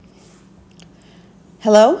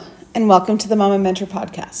Hello, and welcome to the MommaMentor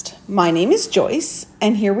Podcast. My name is Joyce,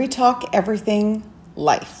 and here we talk everything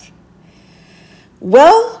life.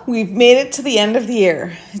 Well, we've made it to the end of the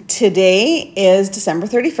year. Today is December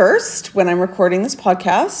 31st when I'm recording this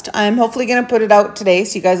podcast. I'm hopefully going to put it out today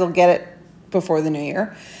so you guys will get it before the new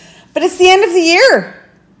year. But it's the end of the year.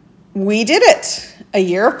 We did it. A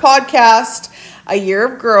year of podcast, a year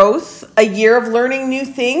of growth, a year of learning new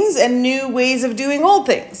things and new ways of doing old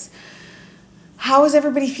things. How is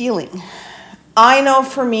everybody feeling? I know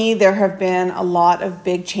for me, there have been a lot of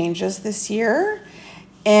big changes this year,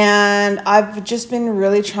 and I've just been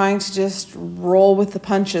really trying to just roll with the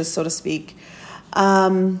punches, so to speak.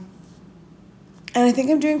 And I think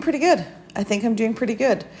I'm doing pretty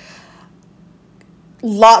good.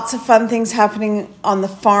 Lots of fun things happening on the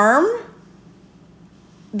farm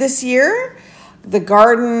this year. The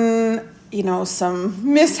garden,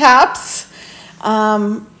 some mishaps.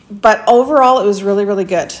 But overall, it was really, really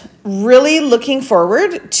good. Really looking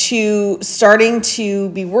forward to starting to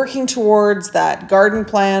be working towards that garden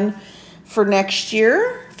plan for next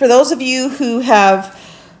year. For those of you who have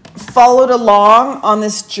followed along on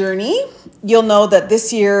this journey, you'll know that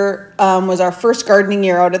this year was our first gardening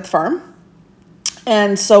year out at the farm.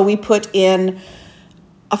 And so we put in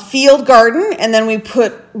a field garden, and then we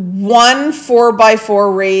put one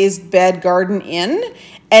 4x4 raised bed garden in.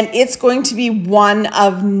 And it's going to be one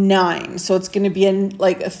of 9. So it's going to be a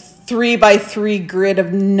 3x3 grid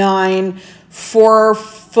of 9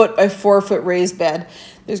 4-foot by 4-foot raised bed.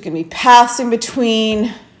 There's going to be paths in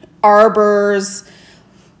between, arbors,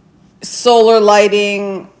 solar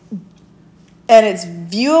lighting, and it's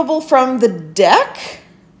viewable from the deck.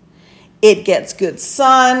 It gets good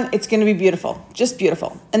sun. It's going to be beautiful, just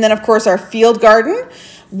beautiful. And then, of course, our field garden.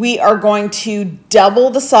 We are going to double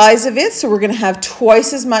the size of it. So we're going to have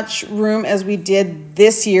twice as much room as we did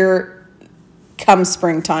this year come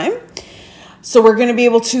springtime. So we're going to be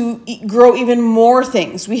able to grow even more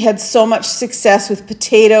things. We had so much success with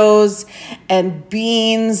potatoes and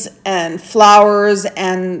beans and flowers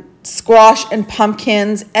and squash and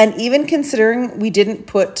pumpkins. And even considering we didn't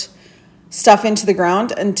put stuff into the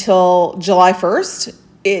ground until July 1st,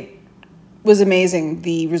 it was amazing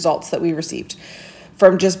the results that we received.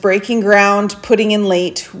 From just breaking ground, putting in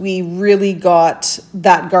late, we really got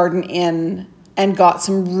that garden in and got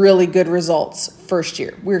some really good results first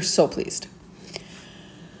year. We're so pleased.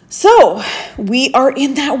 So we are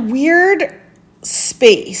in that weird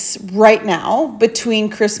space right now between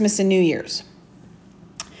Christmas and New Year's.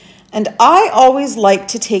 And I always like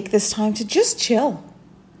to take this time to just chill.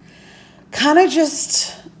 Kind of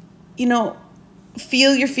just,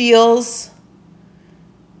 feel your feels.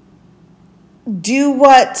 Do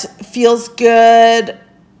what feels good.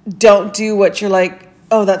 Don't do what you're like,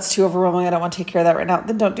 oh, that's too overwhelming. I don't want to take care of that right now.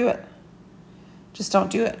 Then don't do it. Just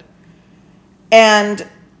don't do it. And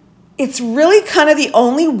it's really kind of the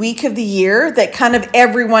only week of the year that kind of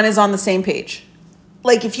everyone is on the same page.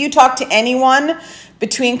 Like if you talk to anyone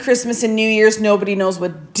between Christmas and New Year's, nobody knows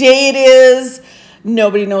what day it is.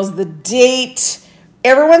 Nobody knows the date.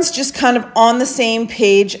 Everyone's just kind of on the same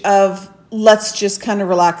page of let's just kind of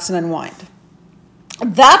relax and unwind.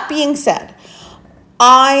 That being said,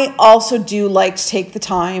 I also do like to take the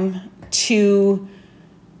time to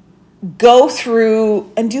go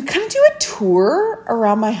through and do a tour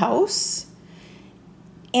around my house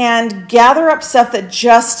and gather up stuff that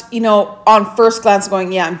just, on first glance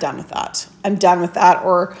going, yeah, I'm done with that.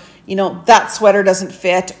 Or, that sweater doesn't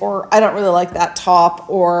fit, or I don't really like that top,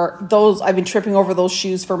 or I've been tripping over those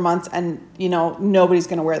shoes for months and, nobody's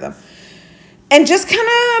going to wear them. And just kind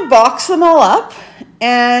of box them all up.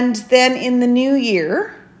 And then in the new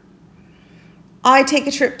year, I take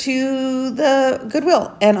a trip to the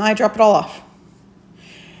Goodwill and I drop it all off.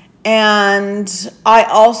 And I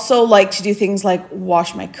also like to do things like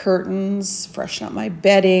wash my curtains, freshen up my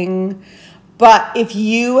bedding. But if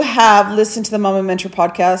you have listened to the MommaMentor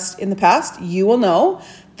podcast in the past, you will know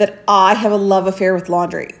that I have a love affair with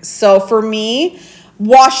laundry. So for me,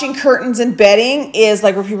 washing curtains and bedding is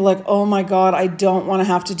like where people are like, oh my God, I don't want to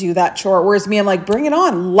have to do that chore. Whereas me, I'm like, bring it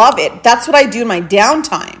on, love it. That's what I do in my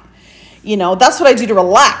downtime. That's what I do to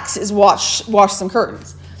relax is wash some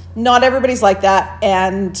curtains. Not everybody's like that.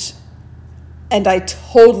 And I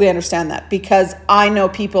totally understand that because I know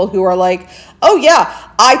people who are like, oh yeah,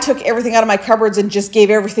 I took everything out of my cupboards and just gave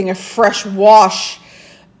everything a fresh wash,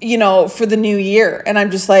 for the new year. And I'm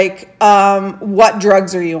just like, what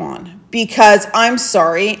drugs are you on? Because I'm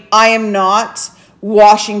sorry, I am not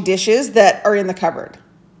washing dishes that are in the cupboard.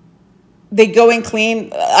 They go in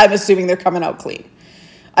clean. I'm assuming they're coming out clean.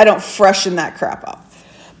 I don't freshen that crap up.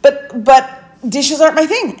 But dishes aren't my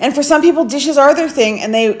thing. And for some people, dishes are their thing,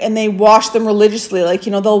 and they wash them religiously. Like,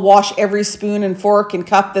 they'll wash every spoon and fork and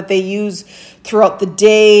cup that they use throughout the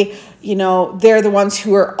day. They're the ones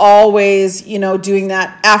who are always, doing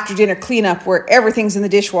that after dinner cleanup where everything's in the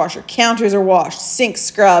dishwasher. Counters are washed, sink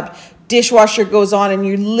scrubbed, dishwasher goes on, and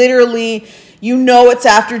you literally, it's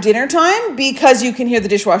after dinner time because you can hear the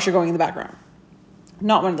dishwasher going in the background.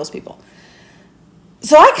 Not one of those people.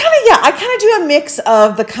 So I kind of do a mix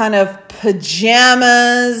of the kind of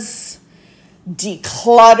pajamas,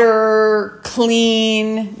 declutter,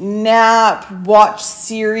 clean, nap, watch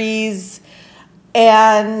series.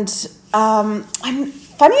 And I'm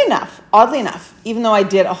oddly enough, even though I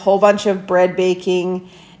did a whole bunch of bread baking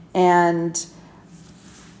and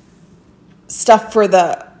stuff for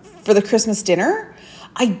the Christmas dinner,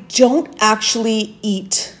 I don't actually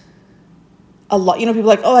eat a lot. People are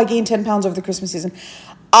like, oh, I gained 10 pounds over the Christmas season.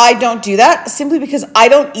 I don't do that simply because I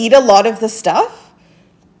don't eat a lot of the stuff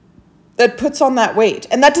that puts on that weight.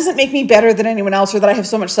 And that doesn't make me better than anyone else or that I have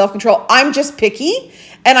so much self-control. I'm just picky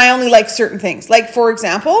and I only like certain things. Like, for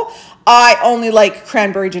example, I only like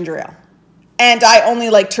cranberry ginger ale and I only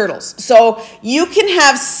like turtles. So you can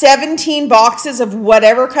have 17 boxes of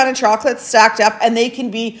whatever kind of chocolate stacked up and they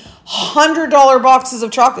can be $100 boxes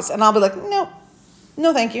of chocolates. And I'll be like, no,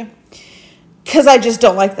 thank you. Because I just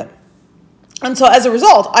don't like them. And so as a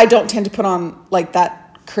result, I don't tend to put on like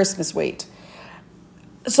that Christmas weight.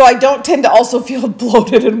 So I don't tend to also feel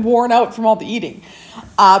bloated and worn out from all the eating.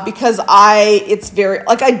 Because I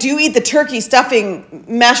do eat the turkey, stuffing,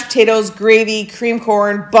 mashed potatoes, gravy, cream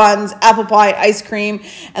corn, buns, apple pie, ice cream.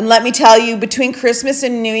 And let me tell you, between Christmas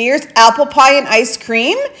and New Year's, apple pie and ice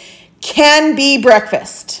cream can be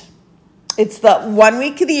breakfast. It's the 1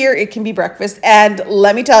 week of the year it can be breakfast. And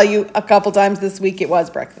let me tell you, a couple times this week it was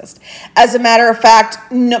breakfast. As a matter of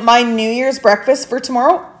fact, my New Year's breakfast for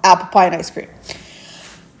tomorrow, apple pie and ice cream.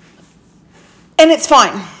 And it's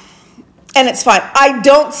fine. I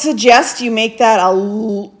don't suggest you make that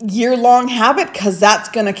a year-long habit because that's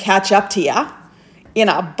going to catch up to you in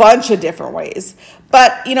a bunch of different ways.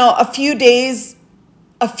 But,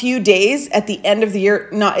 a few days at the end of the year,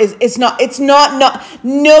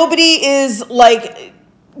 nobody is like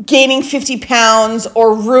gaining 50 pounds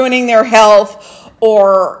or ruining their health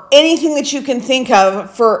or anything that you can think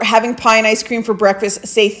of for having pie and ice cream for breakfast,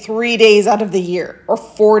 say 3 days out of the year or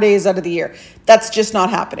 4 days out of the year. That's just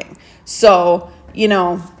not happening. So,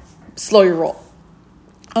 slow your roll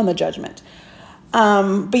on the judgment.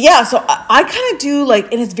 But yeah, so I kind of do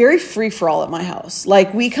and it's very free for all at my house.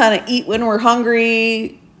 Like, we kind of eat when we're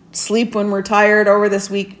hungry, sleep when we're tired over this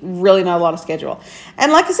week, really not a lot of schedule.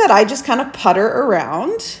 And like I said, I just kind of putter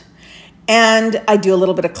around and I do a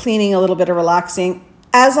little bit of cleaning, a little bit of relaxing,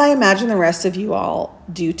 as I imagine the rest of you all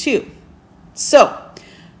do too. So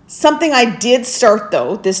something I did start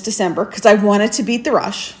though this December, because I wanted to beat the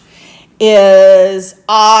rush, is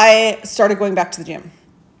I started going back to the gym.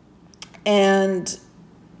 And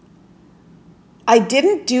I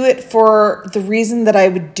didn't do it for the reason that I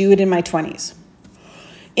would do it in my 20s.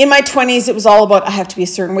 In my 20s, it was all about I have to be a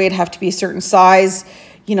certain weight, I have to be a certain size,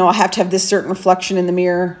 I have to have this certain reflection in the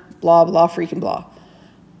mirror, blah, blah, freaking blah.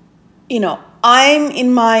 I'm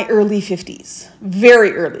in my early 50s,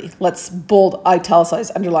 very early. Let's bold,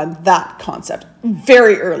 italicize, underline that concept.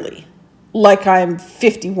 Very early, like I'm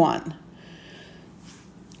 51.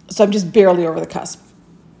 So I'm just barely over the cusp.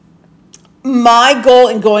 My goal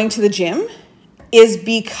in going to the gym is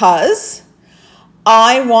because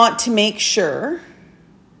I want to make sure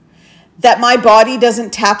that my body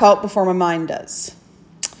doesn't tap out before my mind does.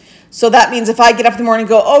 So that means if I get up in the morning and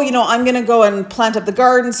go, I'm going to go and plant up the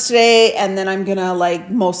gardens today, and then I'm going to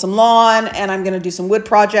mow some lawn, and I'm going to do some wood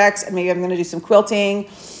projects, and maybe I'm going to do some quilting,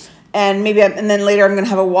 and then later I'm going to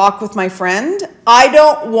have a walk with my friend. I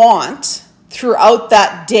don't want throughout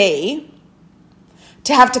that day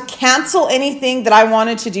to have to cancel anything that I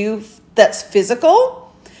wanted to do that's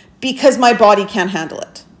physical because my body can't handle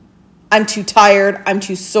it. I'm too tired. I'm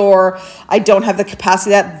too sore. I don't have the capacity.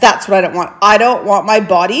 That's what I don't want. I don't want my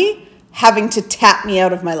body having to tap me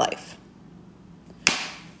out of my life.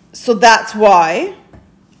 So that's why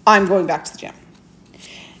I'm going back to the gym.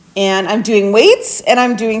 And I'm doing weights and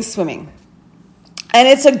I'm doing swimming. And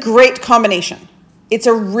it's a great combination. It's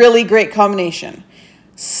a really great combination.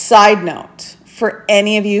 Side note, for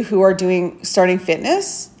any of you who are starting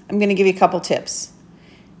fitness, I'm going to give you a couple tips.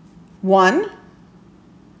 1,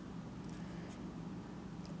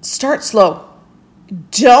 start slow.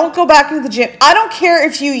 Don't go back into the gym. I don't care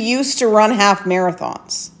if you used to run half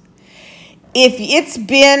marathons. If it's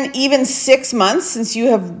been even 6 months since you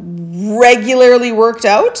have regularly worked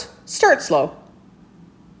out, start slow.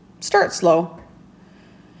 Start slow.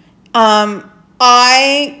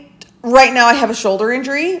 Right now I have a shoulder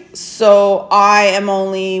injury, so I am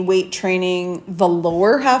only weight training the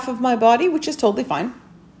lower half of my body, which is totally fine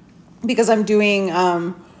because I'm doing,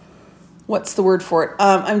 what's the word for it?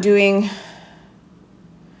 I'm doing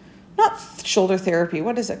not shoulder therapy.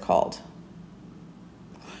 What is it called?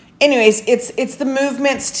 Anyways, it's the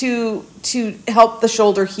movements to help the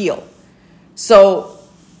shoulder heal. So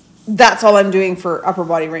that's all I'm doing for upper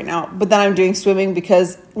body right now. But then I'm doing swimming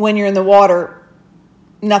because when you're in the water,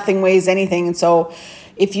 nothing weighs anything. And so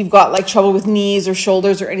if you've got like trouble with knees or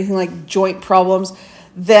shoulders or anything like joint problems,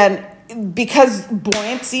 then because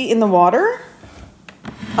buoyancy in the water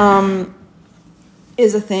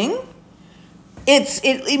is a thing, it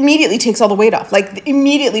immediately takes all the weight off. Like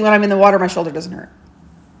immediately when I'm in the water, my shoulder doesn't hurt.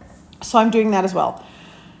 So I'm doing that as well.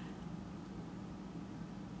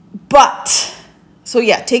 But so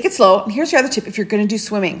yeah, take it slow. And here's your other tip if you're going to do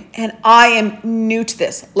swimming. And I am new to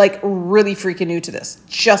this, like really freaking new to this.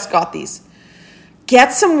 Just got these.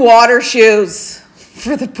 Get some water shoes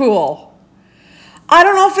for the pool. I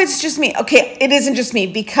don't know if it's just me. Okay, it isn't just me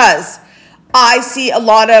because I see a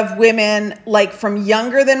lot of women like from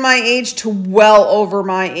younger than my age to well over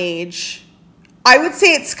my age. I would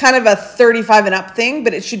say it's kind of a 35 and up thing,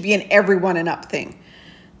 but it should be an everyone and up thing.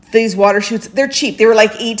 These water shoes, they're cheap. They were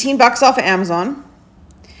like $18 off of Amazon.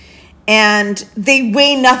 And they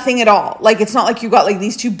weigh nothing at all. Like, it's not like you got like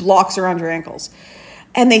these 2 blocks around your ankles.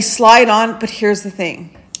 And they slide on, but here's the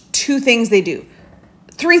thing. 2 things they do.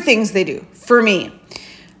 3 things they do for me.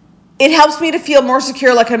 It helps me to feel more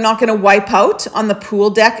secure, like I'm not going to wipe out on the pool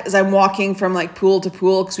deck as I'm walking from like pool to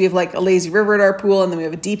pool, because we have like a lazy river at our pool, and then we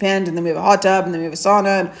have a deep end, and then we have a hot tub, and then we have a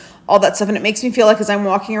sauna, and all that stuff. And it makes me feel like as I'm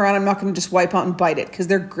walking around, I'm not going to just wipe out and bite it, because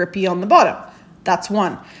they're grippy on the bottom. That's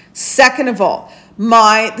one. Second of all,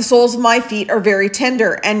 the soles of my feet are very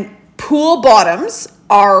tender, and pool bottoms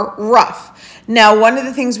are rough. Now, one of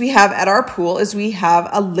the things we have at our pool is we have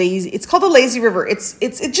it's called a lazy river. It's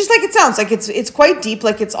just like it sounds, like it's quite deep,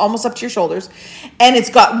 like it's almost up to your shoulders, and it's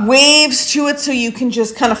got waves to it, so you can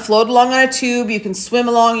just kind of float along on a tube, you can swim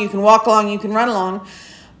along, you can walk along, you can run along,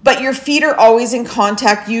 but your feet are always in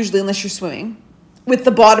contact, usually, unless you're swimming, with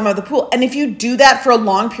the bottom of the pool. And if you do that for a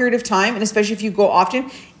long period of time, and especially if you go often,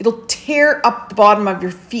 it'll tear up the bottom of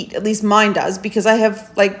your feet. At least mine does, because I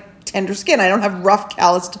have like tender skin. I don't have rough,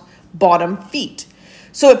 calloused bottom feet.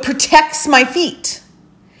 So it protects my feet.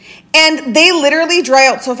 And they literally dry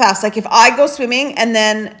out so fast. Like if I go swimming and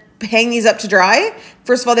then hang these up to dry,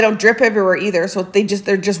 first of all, they don't drip everywhere either. So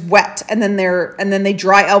they're just wet, and then they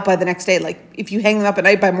dry out by the next day. Like if you hang them up at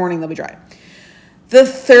night, by morning they'll be dry. The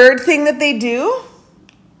third thing that they do,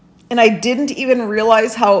 and I didn't even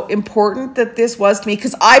realize how important that this was to me,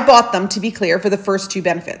 because I bought them, to be clear, for the first 2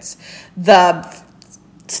 benefits. The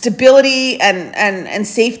stability and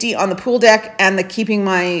safety on the pool deck, and the keeping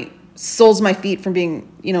my soles of my feet from being,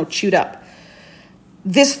 chewed up.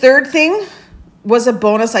 This third thing was a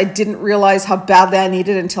bonus. I didn't realize how badly I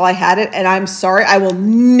needed until I had it. And I'm sorry, I will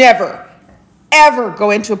never, ever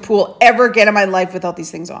go into a pool ever again in my life without these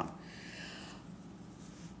things on.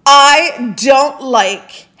 I don't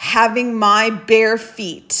like having my bare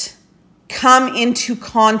feet come into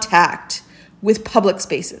contact with public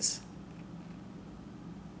spaces.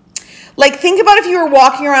 Like, think about if you were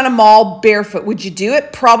walking around a mall barefoot. Would you do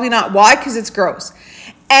it? Probably not. Why? Because it's gross.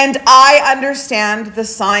 And I understand the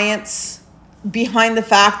science behind the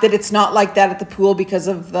fact that it's not like that at the pool because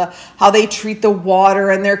of how they treat the water,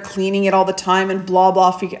 and they're cleaning it all the time and blah,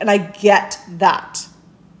 blah. And I get that.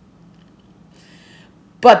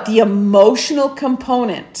 But the emotional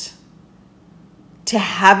component to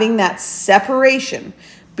having that separation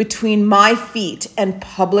between my feet and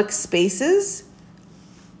public spaces,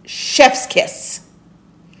 chef's kiss.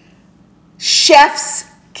 Chef's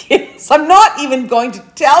kiss. I'm not even going to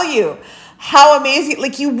tell you how amazing.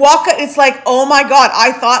 Like, you walk, it's like, oh my God,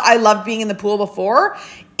 I thought I loved being in the pool before.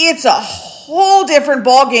 It's a whole different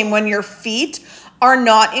ballgame when your feet are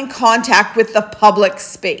not in contact with the public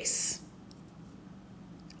space.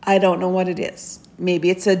 I don't know what it is. Maybe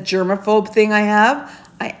it's a germaphobe thing I have.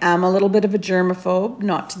 I am a little bit of a germaphobe,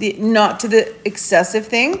 not to the excessive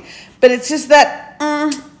thing, but it's just that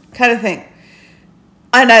kind of thing.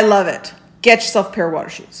 And I love it. Get yourself a pair of water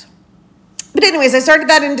shoes. But anyways, I started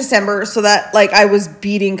that in December, so that like I was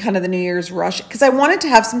beating kind of the New Year's rush, because I wanted to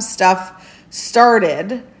have some stuff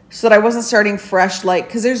started so that I wasn't starting fresh, like,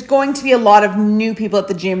 because there's going to be a lot of new people at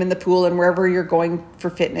the gym and the pool and wherever you're going for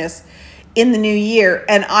fitness in the new year,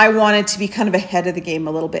 and I wanted to be kind of ahead of the game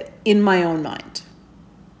a little bit in my own mind.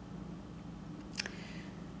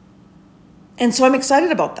 And so I'm excited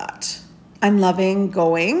about that. I'm loving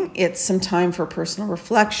going. It's some time for personal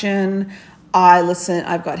reflection.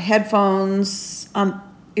 I've got headphones.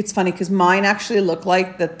 It's funny because mine actually look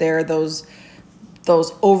like that they're those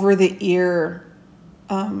over the ear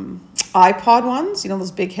iPod ones,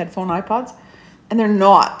 those big headphone iPods. And they're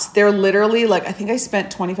not. They're literally like, I think I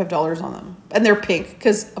spent $25 on them. And they're pink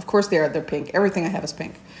because of course they're pink. Everything I have is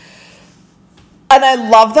pink. And I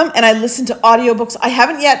love them, and I listen to audiobooks. I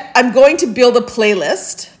haven't yet. I'm going to build a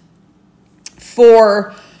playlist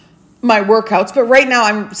for my workouts, but right now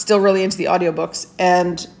I'm still really into the audiobooks.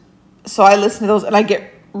 And so I listen to those and I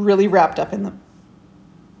get really wrapped up in them.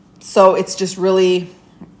 So it's just really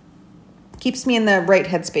keeps me in the right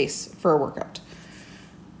headspace for a workout.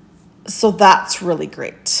 So that's really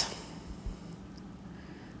great.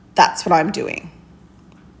 That's what I'm doing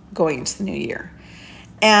going into the new year.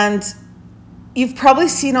 And you've probably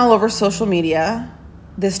seen all over social media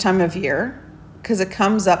this time of year, because it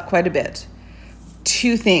comes up quite a bit.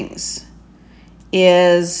 Two things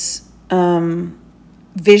is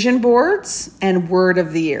vision boards and word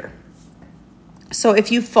of the year. So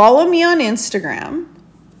if you follow me on Instagram,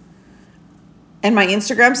 and my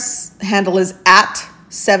Instagram handle is at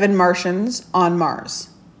 7 Martians on Mars.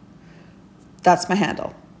 That's my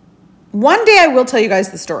handle. One day I will tell you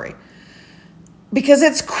guys the story, because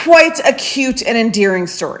it's quite a cute and endearing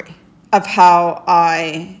story of how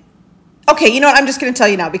okay, you know what? I'm just going to tell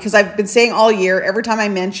you now, because I've been saying all year, every time I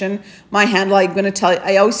mention my handle,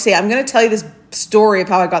 I always say, I'm going to tell you this story of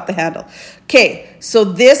how I got the handle. Okay, so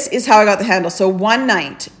this is how I got the handle. So one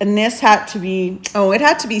night, and this had to be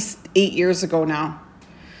 8 years ago now.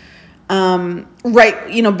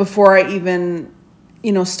 Right, before I even,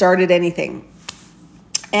 started anything.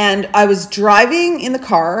 And I was driving in the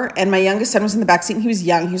car, and my youngest son was in the backseat, and he was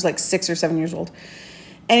young. He was like 6 or 7 years old.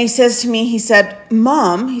 And he says to me, he said,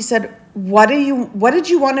 Mom, what did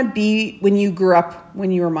you want to be when you grew up,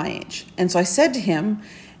 when you were my age? And so I said to him,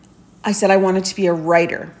 I wanted to be a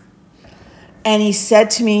writer. And he said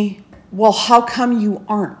to me, well, how come you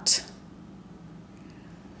aren't?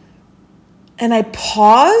 And I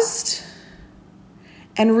paused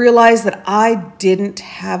and realized that I didn't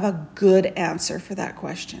have a good answer for that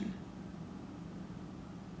question.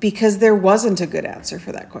 Because there wasn't a good answer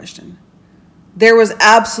for that question. There was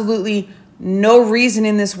absolutely no reason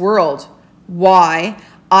in this world why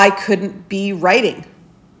I couldn't be writing.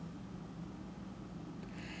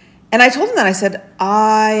 And I told him that. I said,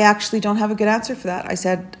 I actually don't have a good answer for that. I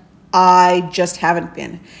said, I just haven't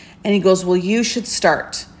been. And he goes, well, you should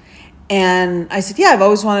start. And I said, yeah, I've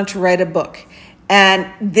always wanted to write a book.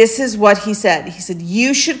 And this is what he said. He said,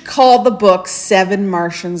 you should call the book 7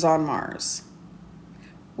 Martians on Mars.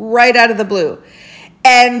 Right out of the blue.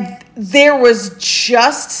 And there was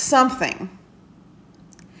just something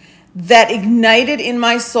that ignited in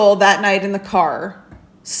my soul that night in the car,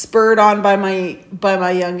 spurred on by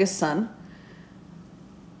my youngest son,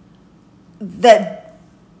 that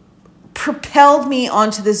propelled me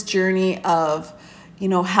onto this journey of,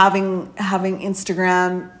 having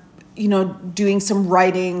Instagram, doing some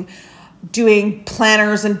writing, doing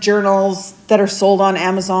planners and journals that are sold on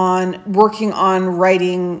Amazon, working on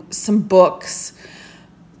writing some books.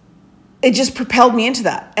 It just propelled me into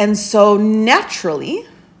that. And so naturally,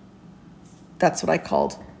 that's what I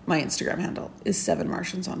called my Instagram handle, is 7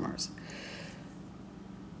 Martians on Mars.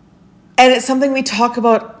 And it's something we talk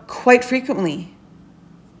about quite frequently.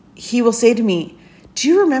 He will say to me, do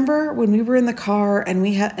you remember when we were in the car and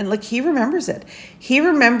he remembers it. He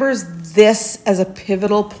remembers this as a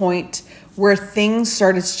pivotal point where things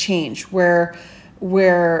started to change, where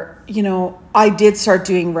I did start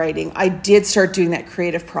doing writing. I did start doing that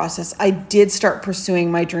creative process. I did start pursuing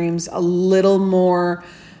my dreams a little more,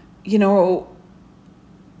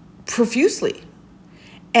 profusely.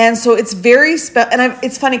 And so it's very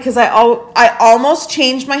it's funny because I almost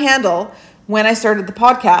changed my handle when I started the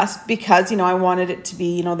podcast, because, I wanted it to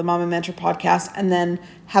be, the MommaMentor Podcast, and then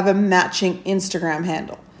have a matching Instagram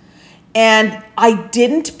handle. And I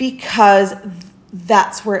didn't, because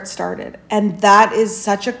that's where it started. And that is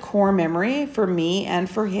such a core memory for me and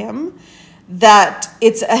for him, that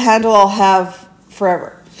it's a handle I'll have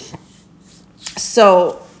forever.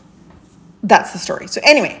 So that's the story. So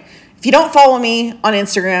anyway, if you don't follow me on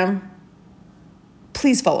Instagram,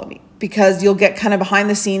 please follow me, because you'll get kind of behind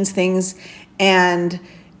the scenes things. And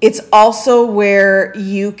it's also where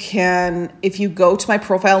you can, if you go to my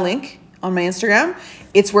profile link on my Instagram,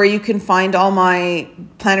 it's where you can find all my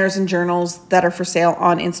planners and journals that are for sale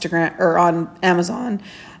on Instagram or on Amazon.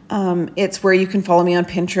 It's where you can follow me on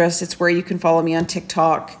Pinterest. It's where you can follow me on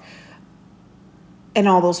TikTok and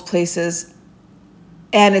all those places.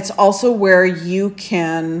 And it's also where you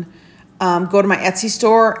can go to my Etsy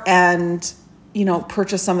store and,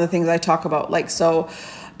 purchase some of the things I talk about. Like, so,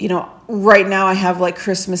 right now I have like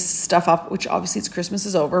Christmas stuff up, which obviously it's Christmas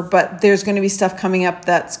is over, but there's going to be stuff coming up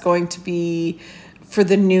that's going to be for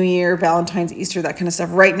the new year, Valentine's, Easter, that kind of stuff.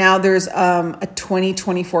 Right now there's a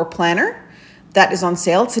 2024 planner that is on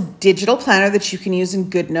sale. It's a digital planner that you can use in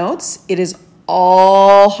GoodNotes. It is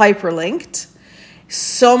all hyperlinked.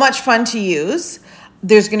 So much fun to use.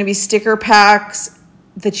 There's going to be sticker packs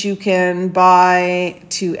that you can buy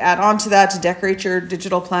to add on to that, to decorate your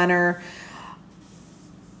digital planner.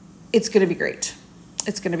 It's going to be great.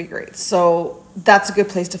 It's going to be great. So that's a good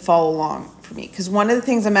place to follow along for me. Because one of the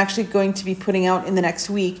things I'm actually going to be putting out in the next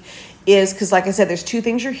week is, because like I said, there's two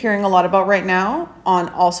things you're hearing a lot about right now on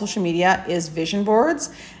all social media is vision boards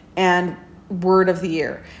and word of the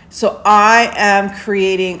year. So I am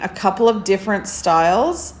creating a couple of different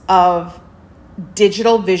styles of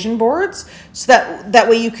digital vision boards so that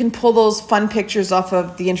way you can pull those fun pictures off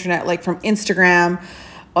of the internet, like from Instagram,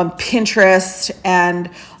 on Pinterest, and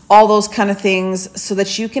all those kind of things, so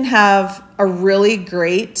that you can have a really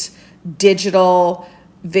great digital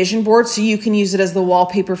vision board, so you can use it as the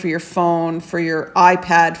wallpaper for your phone, for your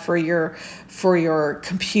iPad, for your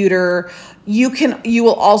computer. You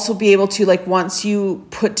will also be able to, like, once you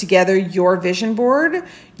put together your vision board,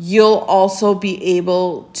 you'll also be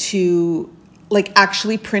able to like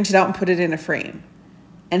actually print it out and put it in a frame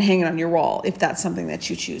and hang it on your wall if that's something that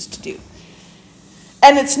you choose to do.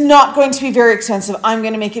 And it's not going to be very expensive. I'm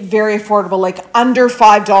going to make it very affordable, like under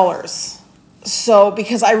 $5. So,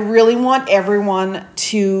 because I really want everyone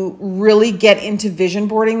to really get into vision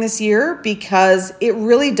boarding this year, because it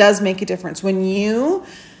really does make a difference. When you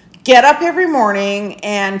get up every morning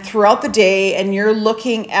and throughout the day and you're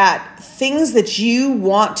looking at things that you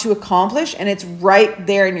want to accomplish, and it's right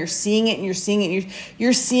there, and you're seeing it, and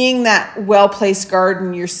you're seeing that well-placed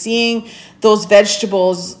garden, you're seeing those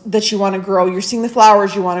vegetables that you want to grow, you're seeing the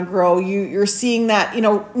flowers you want to grow, you're seeing that,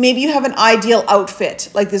 maybe you have an ideal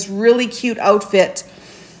outfit, like this really cute outfit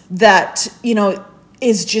that,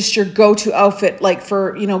 is just your go-to outfit, like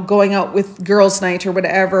for, going out with girls' night or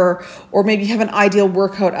whatever, or maybe you have an ideal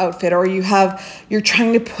workout outfit, or you're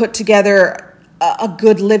trying to put together a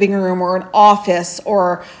good living room or an office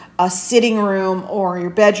or a sitting room or your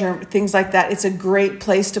bedroom, things like that. It's a great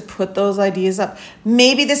place to put those ideas up.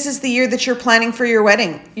 Maybe this is the year that you're planning for your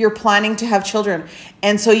wedding. You're planning to have children.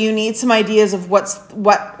 And so you need some ideas of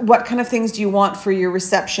what kind of things do you want for your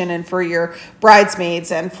reception and for your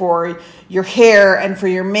bridesmaids and for your hair and for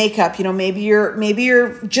your makeup. Maybe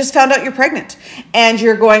you're just found out you're pregnant and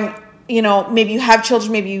you're going, maybe you have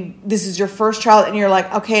children, maybe this is your first child, and you're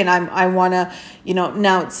like, okay, and I want to,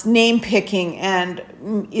 now it's name picking,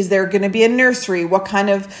 and is there going to be a nursery? What kind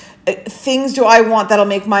of things do I want that'll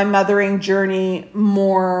make my mothering journey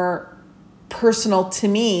more personal to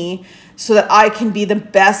me, so that I can be the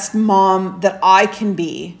best mom that I can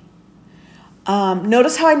be?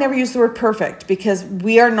 Notice how I never use the word perfect, because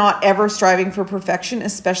we are not ever striving for perfection,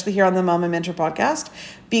 especially here on the MommaMentor Podcast,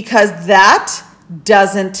 because that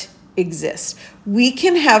doesn't exist. We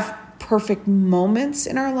can have perfect moments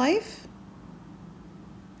in our life,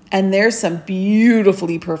 and there's some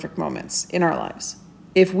beautifully perfect moments in our lives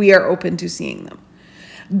if we are open to seeing them.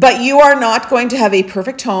 But you are not going to have a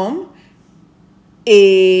perfect home,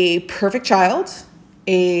 a perfect child,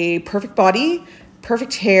 a perfect body,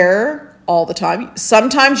 perfect hair all the time.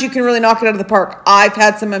 Sometimes you can really knock it out of the park. I've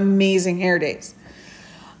had some amazing hair days.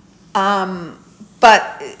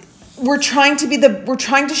 But we're trying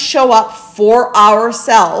to show up for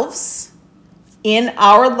ourselves in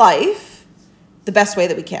our life the best way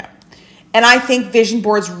that we can. And I think vision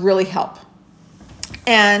boards really help.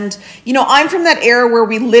 And, I'm from that era where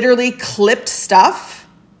we literally clipped stuff.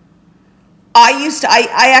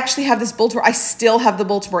 I actually have this bulletin board. I still have the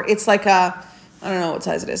bulletin board. It's like I don't know what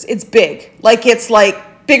size it is. It's big. It's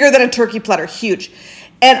like bigger than a turkey platter, huge.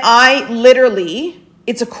 And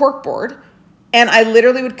it's a cork board. And I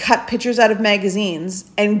literally would cut pictures out of magazines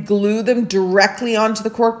and glue them directly onto the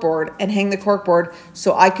corkboard and hang the corkboard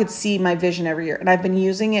so I could see my vision every year. And I've been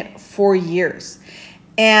using it for years.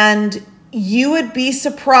 And you would be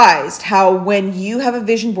surprised how when you have a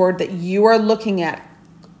vision board that you are looking at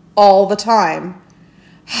all the time,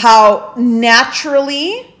 how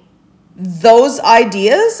naturally those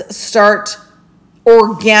ideas start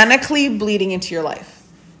organically bleeding into your life.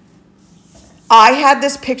 I had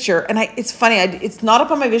this picture, and it's funny, it's not up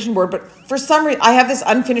on my vision board, but for some reason, I have this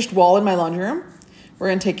unfinished wall in my laundry room. We're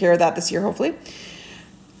going to take care of that this year, hopefully.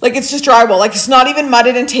 It's just drywall. It's not even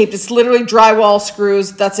mudded and taped. It's literally drywall,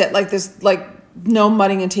 screws, that's it. No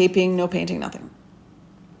mudding and taping, no painting, nothing.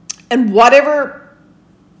 And whatever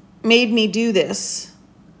made me do this?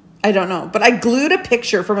 I don't know. But I glued a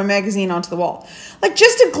picture from a magazine onto the wall. Like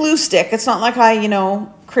just a glue stick. It's not like I,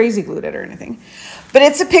 crazy glued it or anything. But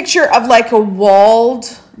it's a picture of like a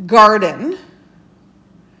walled garden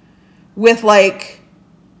with like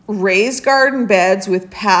raised garden beds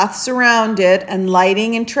with paths around it and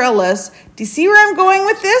lighting and trellis. Do you see where I'm going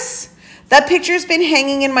with this? That picture's been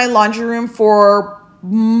hanging in my laundry room for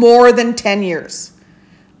more than 10 years.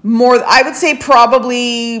 I would say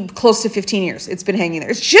probably close to 15 years it's been hanging there.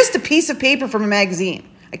 It's just a piece of paper from a magazine.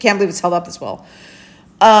 I can't believe it's held up this well.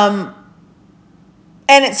 And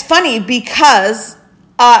it's funny because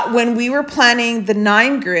when we were planning the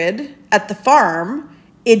 9 grid at the farm,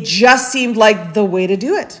 it just seemed like the way to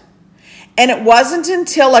do it. And it wasn't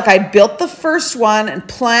until like I built the first one and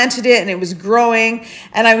planted it and it was growing,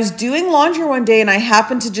 and I was doing laundry one day and I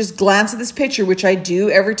happened to just glance at this picture, which I do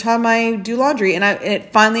every time I do laundry. And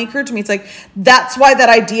it finally occurred to me, it's like, that's why that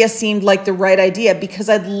idea seemed like the right idea, because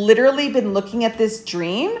I'd literally been looking at this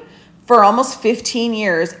dream for almost 15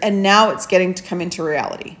 years and now it's getting to come into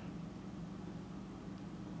reality.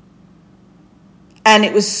 And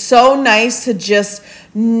it was so nice to just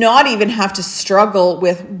not even have to struggle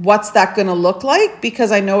with what's that going to look like,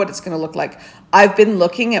 because I know what it's going to look like. I've been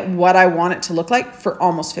looking at what I want it to look like for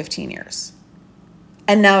almost 15 years.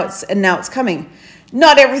 And now it's coming.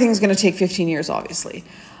 Not everything's going to take 15 years, obviously.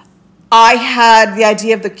 I had the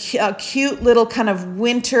idea of the cute little kind of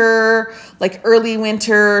winter, like early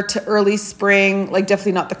winter to early spring, like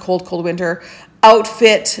definitely not the cold winter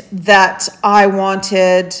outfit that I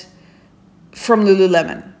wanted from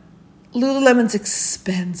Lululemon. Lululemon's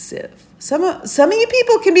expensive. Some of you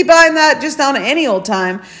people can be buying that just on any old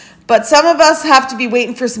time, but some of us have to be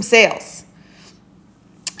waiting for some sales.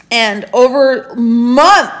 And over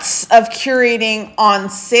months of curating on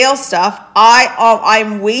sale stuff,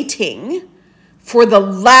 I'm waiting for the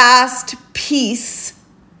last piece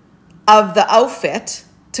of the outfit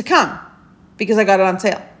to come because I got it on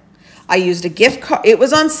sale. I used a gift card.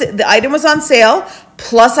 The item was on sale.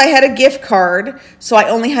 Plus I had a gift card. So I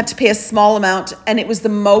only had to pay a small amount. And it was the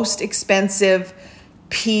most expensive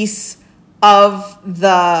piece of the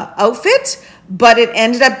outfit. But it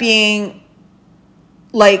ended up being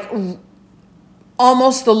like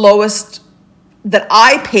almost the lowest that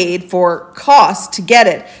I paid for cost to get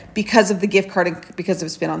it because of the gift card and because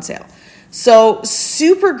it's been on sale. So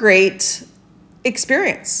super great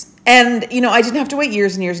experience. And, I didn't have to wait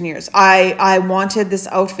years and years and years. I wanted this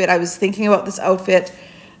outfit. I was thinking about this outfit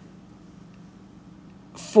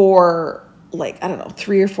for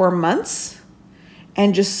 3 or 4 months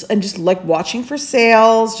and just like watching for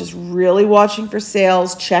sales, just really watching for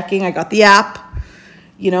sales, checking. I got the app,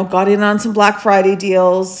 got in on some Black Friday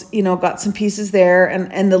deals, got some pieces there.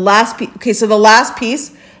 And the last piece, okay, so the last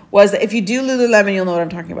piece was that if you do Lululemon, you'll know what I'm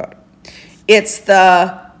talking about. It's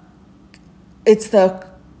the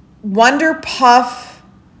Wonder Puff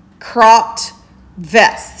cropped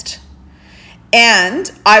vest.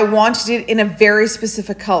 And I wanted it in a very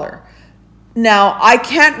specific color. Now, I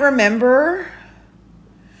can't remember.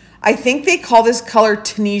 I think they call this color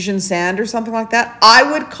Tunisian sand or something like that. I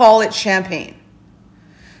would call it champagne.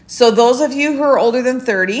 So those of you who are older than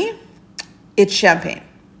 30, it's champagne.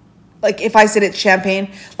 Like if I said it's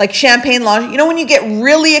champagne, like champagne lingerie. When you get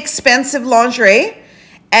really expensive lingerie,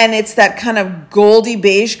 and it's that kind of goldy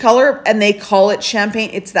beige color, and they call it champagne.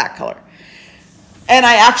 It's that color. And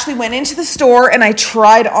I actually went into the store and I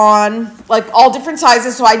tried on like all different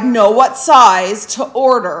sizes so I'd know what size to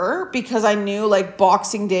order, because I knew like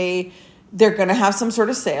Boxing Day, they're going to have some sort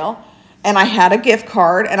of sale. And I had a gift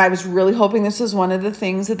card and I was really hoping this was one of the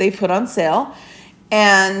things that they put on sale.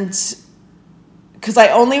 And because I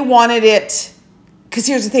only wanted it, because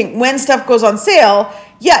here's the thing, when stuff goes on sale,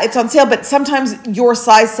 yeah, it's on sale, but sometimes your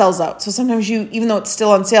size sells out. So sometimes even though it's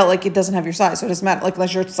still on sale, like it doesn't have your size. So it doesn't matter, like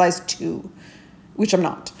unless you're size 2, which I'm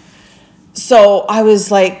not. So I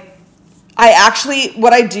was like,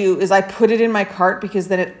 what I do is I put it in my cart, because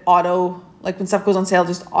then it when stuff goes on sale,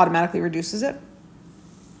 just automatically reduces it.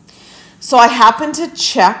 So I happened to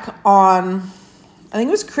check on, I think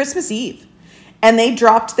it was Christmas Eve, and they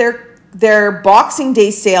dropped their Boxing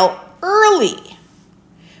Day sale early.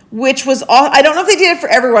 Which was all, I don't know if they did it for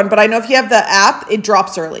everyone, but I know if you have the app, it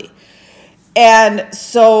drops early. And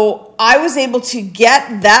so I was able to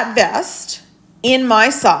get that vest in my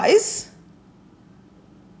size,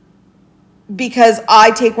 because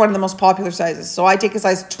I take one of the most popular sizes. So I take a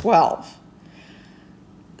size 12.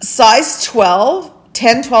 Size 12,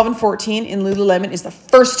 10, 12, and 14 in Lululemon is the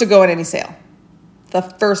first to go at any sale. the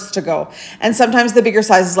first to go. And sometimes the bigger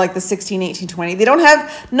sizes like the 16, 18, 20. They don't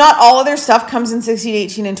have, not all of their stuff comes in 16,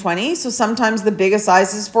 18, and 20. So sometimes the biggest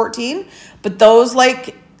size is 14. But those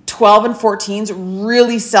like 12 and 14s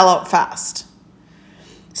really sell out fast.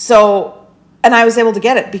 So, and I was able to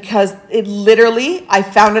get it because it literally, I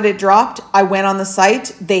found it dropped. I went on the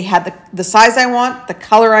site. They had the size I want, the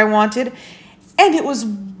color I wanted. And it was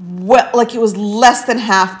it was less than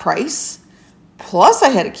half price. Plus I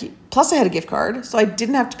had a gift card, so I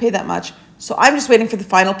didn't have to pay that much. So I'm just waiting for the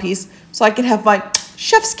final piece so I can have my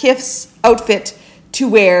chef's kiss outfit to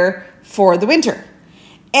wear for the winter.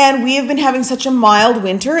 And we have been having such a mild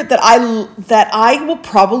winter that I will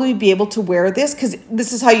probably be able to wear this, because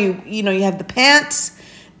this is how you have the pants,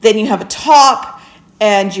 then you have a top,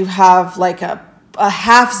 and you have like a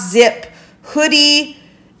half zip hoodie,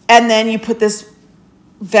 and then you put this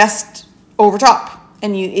vest over top.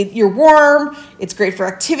 And you're warm. It's great for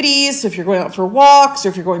activities. So if you're going out for walks or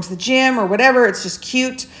if you're going to the gym or whatever, it's just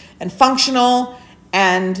cute and functional.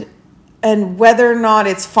 And whether or not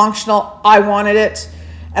it's functional, I wanted it.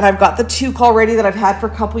 And I've got the toque already that I've had for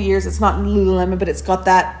a couple years. It's not Lululemon, but it's got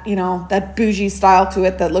that, that bougie style to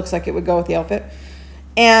it that looks like it would go with the outfit.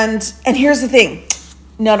 And here's the thing.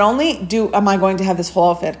 Not only am I going to have this whole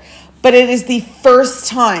outfit, but it is the first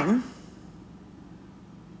time,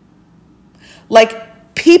 like,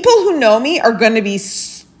 people who know me are going to be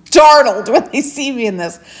startled when they see me in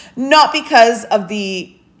this. Not because of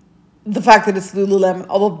the fact that it's Lululemon,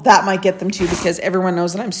 although that might get them too, because everyone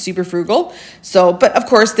knows that I'm super frugal. So, but of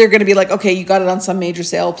course they're going to be like, okay, you got it on some major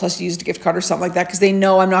sale, plus you used a gift card or something like that, because they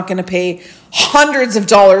know I'm not going to pay hundreds of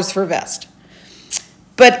dollars for a vest.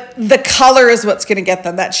 But the color is what's going to get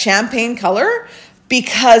them, that champagne color,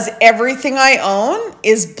 because everything I own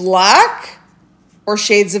is black or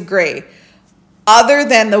shades of gray. Other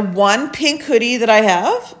than the one pink hoodie that I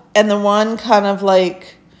have and the one kind of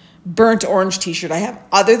like burnt orange t-shirt I have.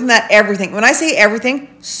 Other than that, everything. When I say everything,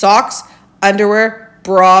 socks, underwear,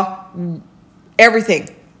 bra, everything.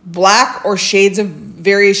 Black or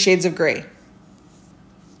various shades of gray.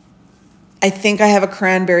 I think I have a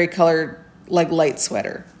cranberry colored like light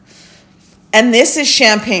sweater. And this is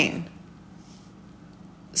champagne.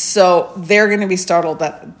 So they're going to be startled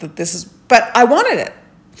that this is, but I wanted it.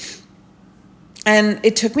 And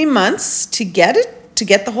it took me months to get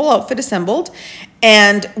the whole outfit assembled.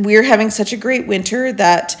 And we're having such a great winter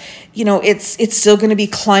that, it's still going to be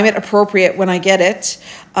climate appropriate when I get it.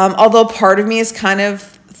 Although part of me is kind of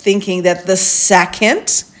thinking that the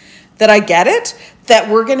second that I get it, that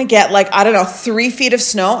we're going to get 3 feet of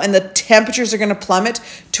snow and the temperatures are going to plummet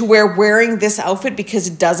to where wearing this outfit, because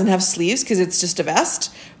it doesn't have sleeves, because it's just a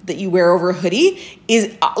vest that you wear over a hoodie,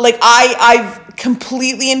 is like, I've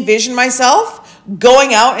completely envisioned myself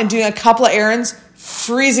going out and doing a couple of errands,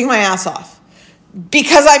 freezing my ass off,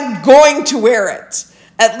 because I'm going to wear it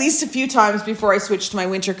at least a few times before I switch to my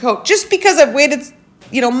winter coat, just because I've waited,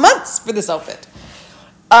 months for this outfit.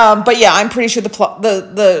 But yeah, I'm pretty sure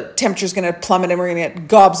the temperature is going to plummet and we're going to get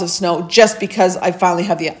gobs of snow just because I finally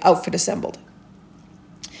have the outfit assembled.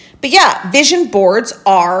 But yeah, vision boards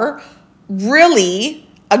are really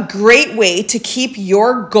a great way to keep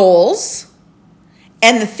your goals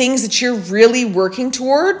and the things that you're really working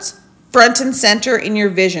towards front and center in your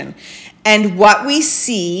vision. And what we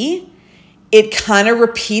see, it kind of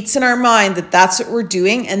repeats in our mind that that's what we're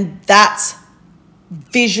doing, and that's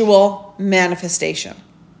visual manifestation.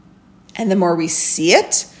 And the more we see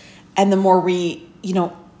it, and the more we,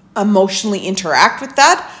 emotionally interact with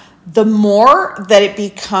that, the more that it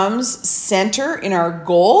becomes center in our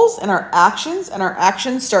goals and our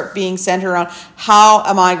actions start being centered around, how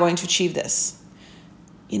am I going to achieve this?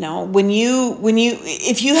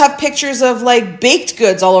 If you have pictures of like baked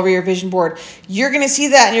goods all over your vision board, you're going to see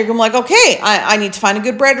that and you're going to be like, okay, I need to find a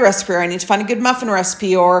good bread recipe, or I need to find a good muffin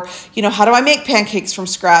recipe, or, how do I make pancakes from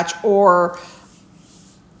scratch? Or,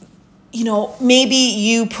 maybe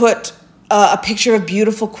you put a picture of a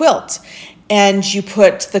beautiful quilt and you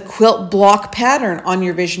put the quilt block pattern on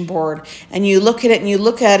your vision board, and you look at it and you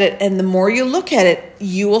look at it. And the more you look at it,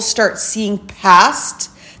 you will start seeing past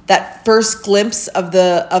that first glimpse of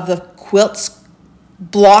the quilt's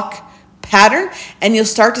block pattern, and you'll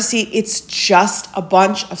start to see it's just a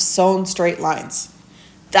bunch of sewn straight lines.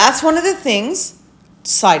 That's one of the things,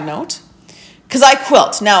 side note, because I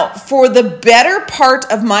quilt. Now, for the better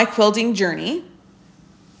part of my quilting journey,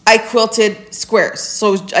 I quilted squares.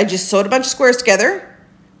 So I just sewed a bunch of squares together,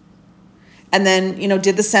 and then,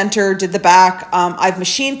 did the center, did the back. I've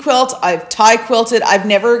machine quilt, I've tie quilted. I've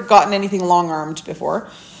never gotten anything long-armed before.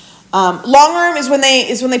 Long arm is when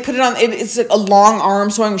they put it on. It's a long arm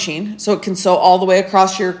sewing machine, so it can sew all the way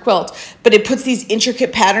across your quilt. But it puts these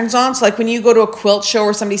intricate patterns on. So like when you go to a quilt show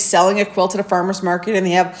or somebody's selling a quilt at a farmer's market and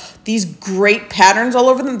they have these great patterns all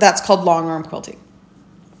over them, that's called long arm quilting.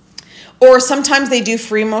 Or sometimes they do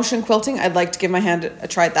free motion quilting. I'd like to give my hand a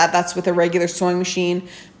try at that. That's with a regular sewing machine,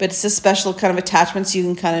 but it's a special kind of attachment so you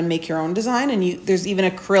can kind of make your own design. And there's even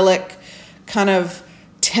acrylic kind of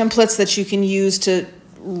templates that you can use to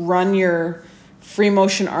run your free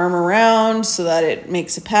motion arm around so that it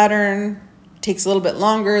makes a pattern. It takes a little bit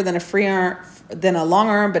longer than a long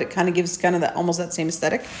arm, but it kind of gives kind of almost that same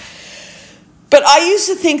aesthetic. But I used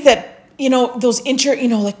to think that, those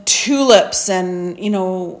like tulips and,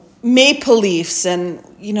 maple leafs and,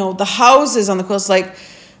 the houses on the quilts, like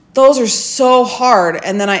those are so hard.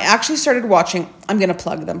 And then I actually started watching, I'm going to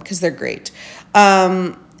plug them because they're great.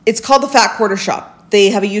 It's called The Fat Quarter Shop. They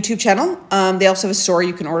have a YouTube channel. They also have a store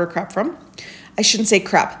you can order crap from. I shouldn't say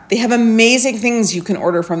crap. They have amazing things you can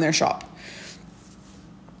order from their shop.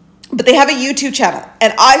 But they have a YouTube channel.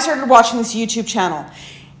 And I started watching this YouTube channel.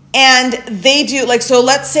 And they do, so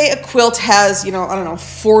let's say a quilt has,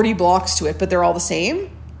 40 blocks to it, but they're all the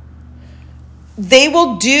same. They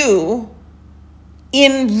will do,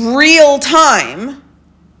 in real time,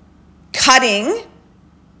 cutting,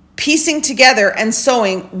 piecing together, and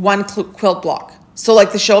sewing one quilt block. So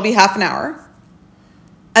the show will be half an hour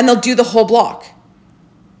and they'll do the whole block.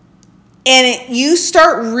 And you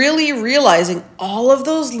start really realizing all of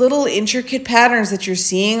those little intricate patterns that you're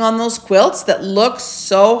seeing on those quilts that look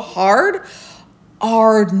so hard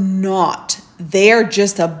are not. They are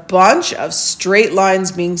just a bunch of straight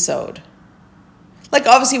lines being sewed.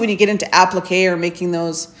 Obviously when you get into applique or making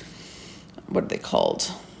those, what are they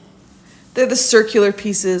called? They're the circular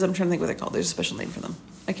pieces. I'm trying to think what they're called. There's a special name for them.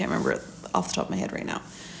 I can't remember it off the top of my head right now.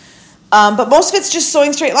 But most of it's just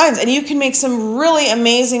sewing straight lines, and you can make some really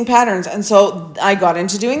amazing patterns. And so I got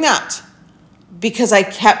into doing that because I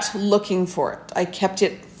kept looking for it. I kept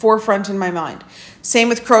it forefront in my mind. Same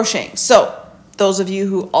with crocheting. So those of you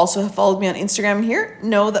who also have followed me on Instagram here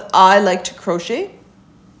know that I like to crochet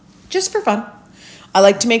just for fun. I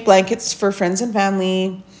like to make blankets for friends and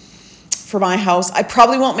family, for my house. I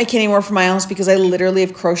probably won't make any more for my house because I literally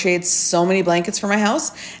have crocheted so many blankets for my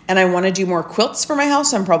house, and I want to do more quilts for my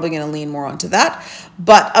house. So I'm probably going to lean more onto that.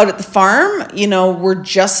 But out at the farm, we're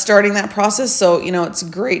just starting that process. So, it's a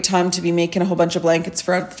great time to be making a whole bunch of blankets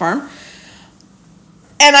for out at the farm.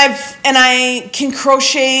 And I can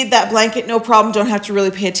crochet that blanket, no problem. Don't have to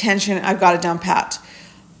really pay attention. I've got it down pat.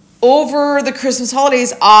 Over the Christmas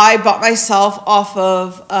holidays, I bought myself off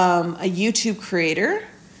of a YouTube creator.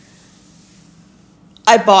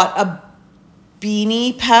 I bought a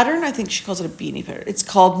beanie pattern. I think she calls it a beanie pattern. It's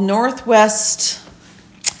called Northwest.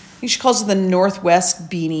 I think she calls it the Northwest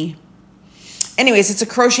beanie. Anyways, it's a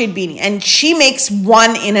crocheted beanie. And she makes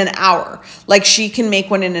one in an hour. She can make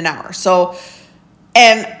one in an hour. So,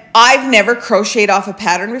 and I've never crocheted off a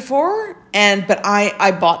pattern before. But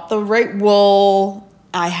I bought the right wool.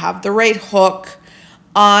 I have the right hook.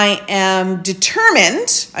 I am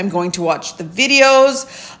determined. I'm going to watch the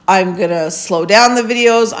videos. I'm going to slow down the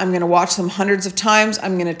videos. I'm going to watch them hundreds of times.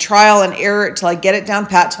 I'm going to trial and error it till I get it down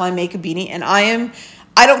pat, till I make a beanie. And I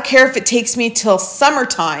don't care if it takes me till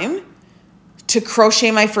summertime to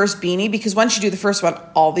crochet my first beanie, because once you do the first one,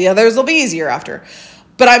 all the others will be easier after.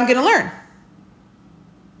 But I'm going to learn.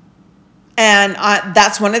 And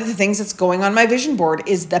that's one of the things that's going on my vision board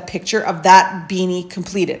is the picture of that beanie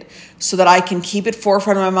completed so that I can keep it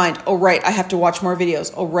forefront of my mind. Oh, right, I have to watch more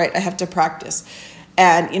videos. Oh, right, I have to practice.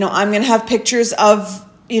 And, I'm going to have pictures of,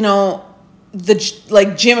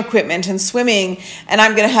 the gym equipment and swimming. And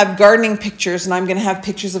I'm going to have gardening pictures, and I'm going to have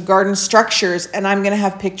pictures of garden structures. And I'm going to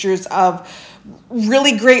have pictures of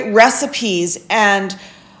really great recipes and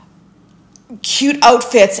cute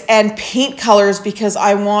outfits and paint colors, because I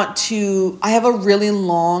have a really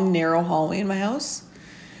long, narrow hallway in my house.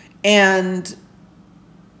 And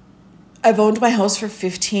I've owned my house for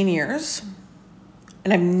 15 years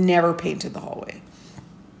and I've never painted the hallway.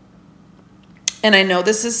 And I know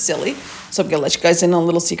this is silly, so I'm going to let you guys in on a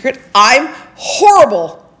little secret. I'm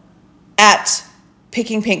horrible at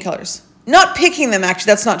picking paint colors. Not picking them,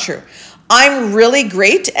 actually, that's not true. I'm really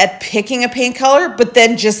great at picking a paint color, but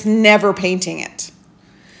then just never painting it.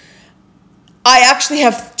 I actually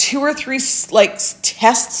have 2 or 3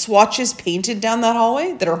 test swatches painted down that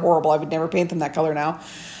hallway that are horrible. I would never paint them that color now,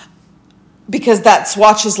 because that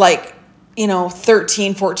swatch is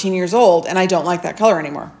 13, 14 years old, and I don't like that color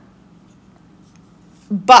anymore.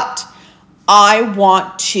 But I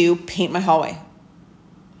want to paint my hallway.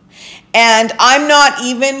 And I'm not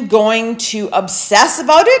even going to obsess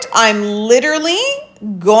about it. I'm literally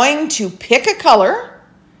going to pick a color.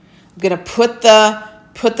 I'm going to put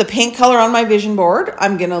the paint color on my vision board.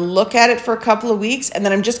 I'm going to look at it for a couple of weeks, and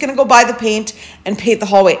then I'm just going to go buy the paint and paint the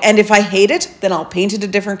hallway. And if I hate it, then I'll paint it a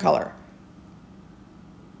different color.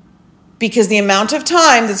 Because the amount of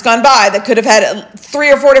time that's gone by that could have had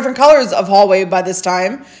 3 or 4 different colors of hallway by this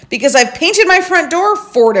time, because I've painted my front door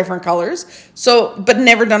 4 different colors, but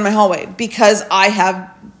never done my hallway, because I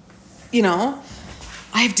have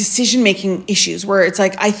decision-making issues where it's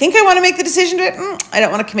like, I think I want to make the decision to it. I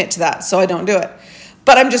don't want to commit to that, so I don't do it.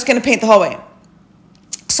 But I'm just going to paint the hallway.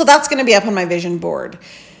 So that's going to be up on my vision board.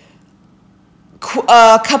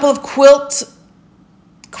 A couple of quilts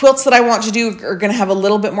that I want to do are going to have a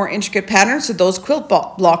little bit more intricate patterns. So those quilt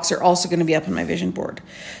blocks are also going to be up on my vision board.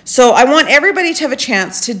 So I want everybody to have a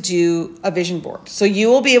chance to do a vision board. So you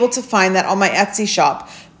will be able to find that on my Etsy shop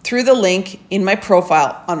through the link in my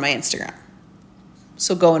profile on my Instagram.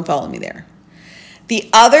 So go and follow me there. The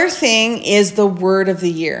other thing is the word of the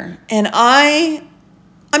year. And I'm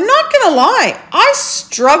not going to lie. I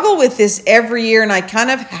struggle with this every year, and I kind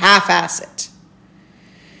of half-ass it.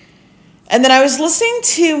 And then I was listening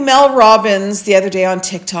to Mel Robbins the other day on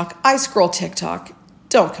TikTok. I scroll TikTok.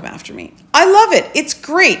 Don't come after me. I love it. It's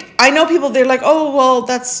great. I know people, they're like, oh, well,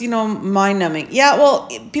 that's, mind-numbing. Yeah, well,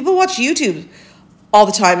 people watch YouTube all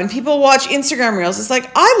the time, and people watch Instagram Reels. It's like,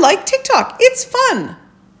 I like TikTok. It's fun.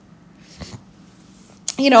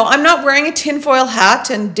 I'm not wearing a tinfoil hat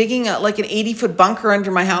and digging an 80-foot bunker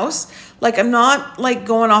under my house. I'm not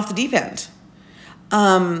going off the deep end.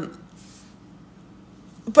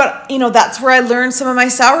 But, that's where I learned some of my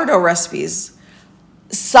sourdough recipes.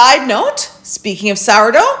 Side note, speaking of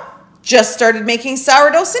sourdough, just started making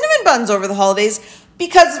sourdough cinnamon buns over the holidays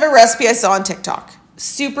because of a recipe I saw on TikTok.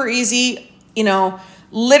 Super easy,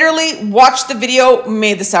 literally watched the video,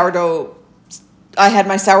 made the sourdough. I had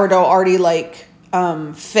my sourdough already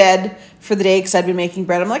fed for the day because I'd been making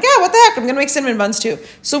bread. I'm like, yeah, what the heck? I'm going to make cinnamon buns too.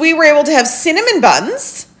 So we were able to have cinnamon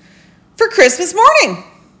buns for Christmas morning.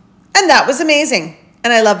 And that was amazing.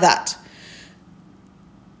 And I love that.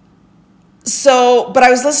 So, but I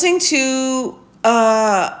was listening to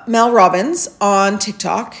Mel Robbins on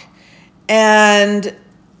TikTok, and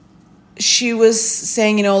she was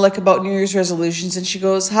saying, about New Year's resolutions. And she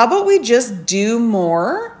goes, how about we just do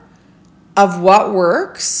more of what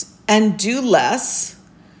works and do less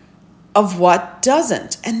of what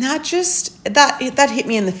doesn't? And that hit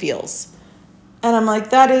me in the feels. And I'm like,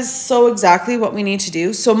 that is so exactly what we need to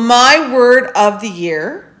do. So my word of the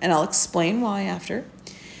year, and I'll explain why after,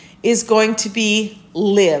 is going to be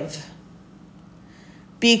live.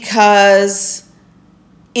 Because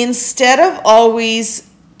instead of always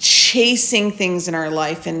chasing things in our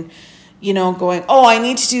life and, going, oh, I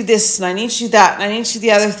need to do this and I need to do that and I need to do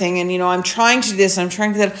the other thing. And, I'm trying to do this and I'm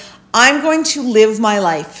trying to do that. I'm going to live my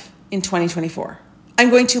life in 2024. I'm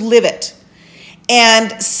going to live it.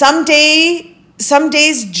 And some days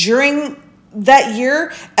during that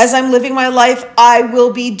year, as I'm living my life, I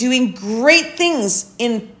will be doing great things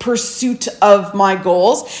in pursuit of my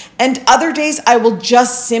goals. And other days, I will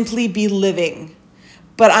just simply be living.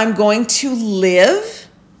 But I'm going to live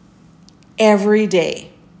every day.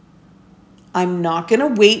 I'm not going to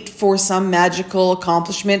wait for some magical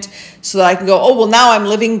accomplishment so that I can go, oh, well, now I'm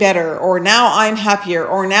living better, or now I'm happier,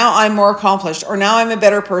 or now I'm more accomplished, or now I'm a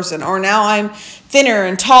better person, or now I'm thinner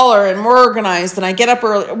and taller and more organized and I get up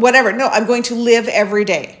early, whatever. No, I'm going to live every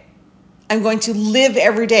day. I'm going to live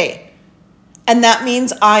every day. And that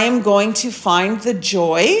means I am going to find the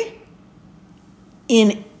joy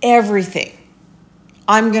in everything.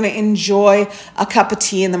 I'm going to enjoy a cup of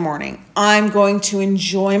tea in the morning. I'm going to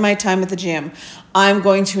enjoy my time at the gym. I'm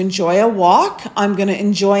going to enjoy a walk. I'm going to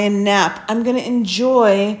enjoy a nap. I'm going to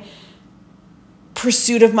enjoy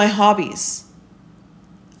pursuit of my hobbies.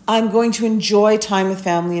 I'm going to enjoy time with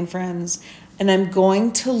family and friends. And I'm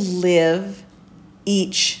going to live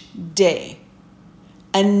each day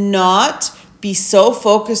and not be so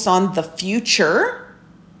focused on the future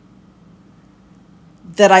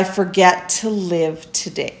that I forget to live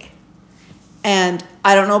today. And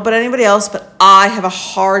I don't know about anybody else, but I have a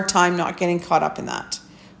hard time not getting caught up in that,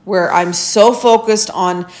 where I'm so focused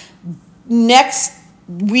on next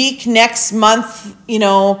week, next month,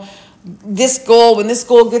 this goal, when this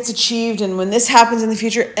goal gets achieved and when this happens in the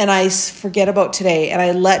future, and I forget about today, and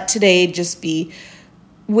I let today just be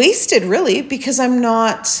wasted, really, because I'm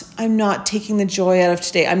not taking the joy out of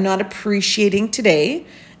today. I'm not appreciating today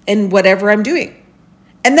and whatever I'm doing.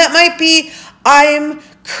 And that might be I'm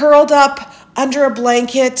curled up under a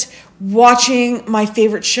blanket watching my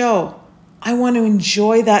favorite show. I want to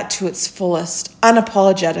enjoy that to its fullest,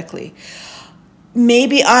 unapologetically.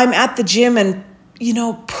 Maybe I'm at the gym and,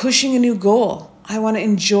 pushing a new goal. I want to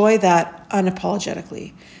enjoy that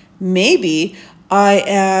unapologetically. Maybe I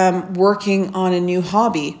am working on a new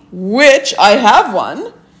hobby, which I have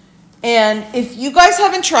one. And if you guys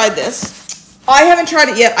haven't tried this, I haven't tried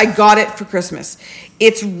it yet. I got it for Christmas.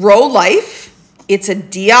 It's Row Life. It's a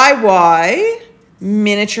DIY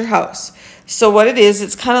miniature house. So what it is,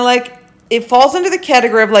 it's kind of like, it falls under the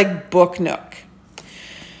category of like Book Nook.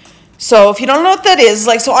 So if you don't know what that is,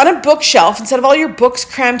 so on a bookshelf, instead of all your books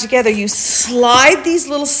crammed together, you slide these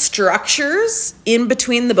little structures in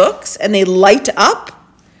between the books and they light up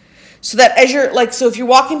so that as you're so if you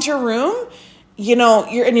walk into a room,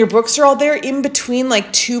 your books are all there in between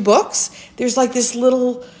two books. There's this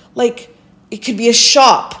little, it could be a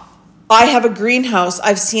shop. I have a greenhouse.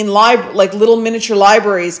 I've seen little miniature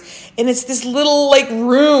libraries, and it's this little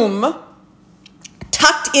room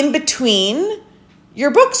tucked in between your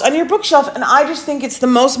books on your bookshelf. And I just think it's the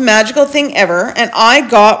most magical thing ever. And I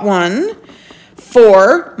got one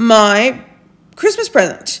for my Christmas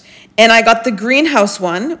present. And I got the greenhouse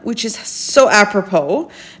one, which is so apropos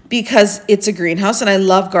because it's a greenhouse and I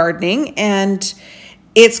love gardening. And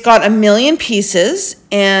it's got 1 million pieces.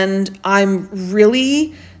 And I'm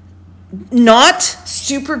really not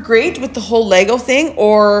super great with the whole Lego thing,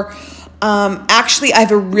 or actually I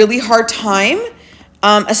have a really hard time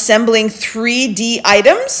assembling 3D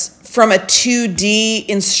items from a 2D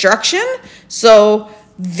instruction. So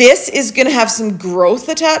this is going to have some growth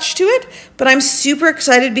attached to it, but I'm super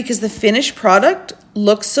excited because the finished product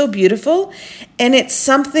looks so beautiful, and it's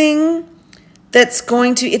something that's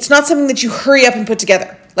it's not something that you hurry up and put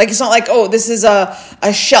together. It's not this is a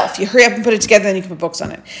shelf. You hurry up and put it together and you can put books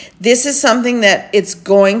on it. This is something that it's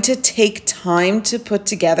going to take time to put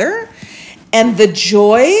together, and the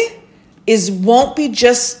joy won't be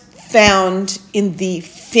just found in the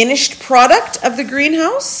finished product of the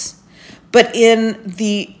greenhouse, but in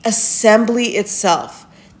the assembly itself.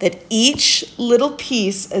 That each little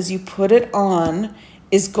piece, as you put it on,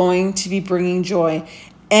 is going to be bringing joy.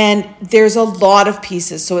 And there's a lot of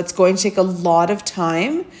pieces, so it's going to take a lot of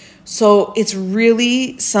time. So it's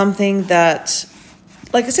really something that,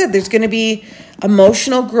 like I said, there's going to be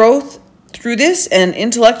emotional growth through this and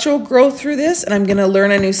intellectual growth through this, and I'm going to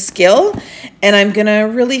learn a new skill, and I'm going to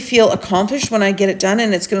really feel accomplished when I get it done,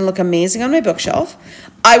 and it's going to look amazing on my bookshelf.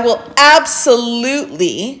 I will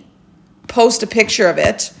absolutely post a picture of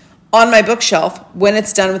it on my bookshelf when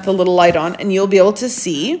it's done with the little light on, and you'll be able to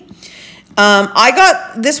see.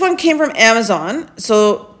 This one came from Amazon.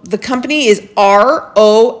 So the company is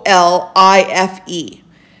Rolife.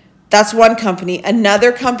 That's one company.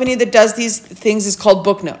 Another company that does these things is called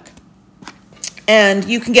Book Nook. And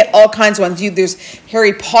you can get all kinds of ones. There's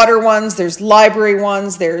Harry Potter ones, there's library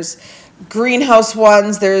ones, there's greenhouse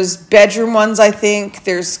ones, there's bedroom ones, I think.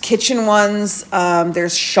 There's kitchen ones,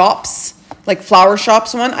 there's shops, like flower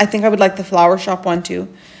shops one. I think I would like the flower shop one too.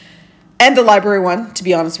 And the library one, to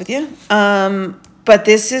be honest with you. But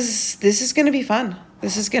this is going to be fun.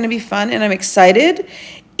 This is going to be fun, and I'm excited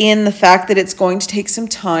in the fact that it's going to take some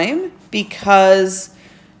time, because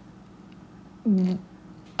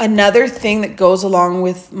another thing that goes along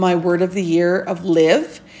with my word of the year of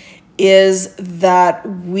live is that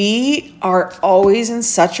we are always in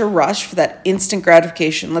such a rush for that instant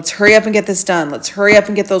gratification. Let's hurry up and get this done. Let's hurry up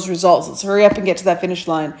and get those results. Let's hurry up and get to that finish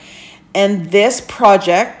line. And this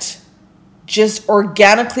project just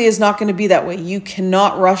organically is not going to be that way. You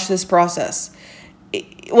cannot rush this process.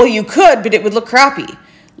 Well, you could, but it would look crappy.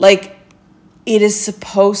 It is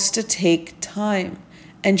supposed to take time,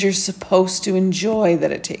 and you're supposed to enjoy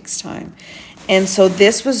that it takes time. And so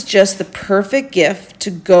this was just the perfect gift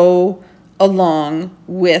to go along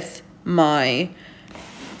with my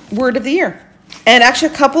word of the year. And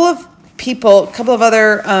actually a couple of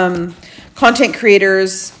other content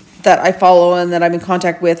creators that I follow and that I'm in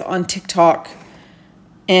contact with on TikTok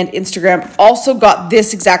and Instagram also got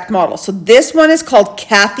this exact model. So this one is called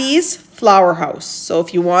Kathy's Flower House. So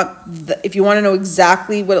if you want to know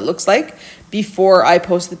exactly what it looks like before I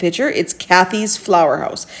post the picture, it's Kathy's Flower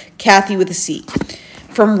House. Kathy with a C,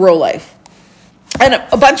 from Row Life. And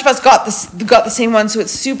a bunch of us got the same one, so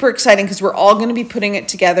it's super exciting because we're all going to be putting it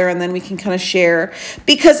together, and then we can kind of share,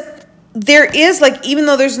 because there is, even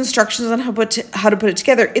though there's instructions on how to put it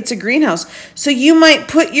together, it's a greenhouse. So you might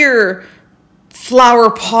put your flower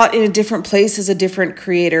pot in a different place as a different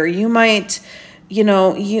creator. You might,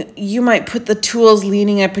 you might put the tools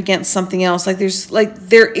leaning up against something else.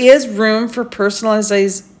 There is room for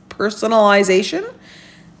personalization.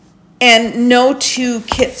 And no two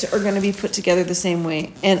kits are going to be put together the same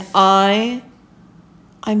way. And I'm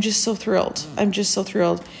just so thrilled. I'm just so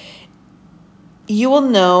thrilled. You will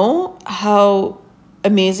know how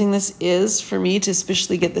amazing this is for me to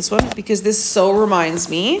especially get this one, because this so reminds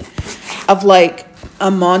me of like a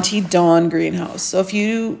Monty Don greenhouse. So if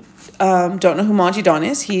you don't know who Monty Don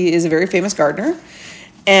is, he is a very famous gardener,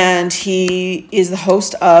 and he is the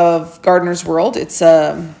host of Gardener's World. It's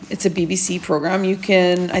a BBC program.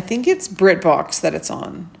 I think it's BritBox that it's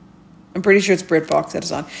on. I'm pretty sure it's BritBox that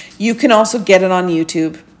it's on. You can also get it on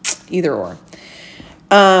YouTube, either or.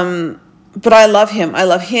 But I love him. I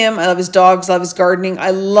love his dogs. I love his gardening.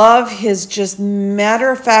 I love his just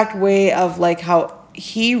matter-of-fact way of like how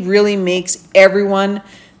he really makes everyone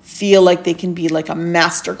feel like they can be like a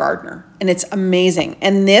master gardener. And it's amazing.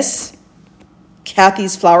 And this,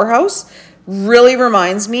 Kathy's Flower House, really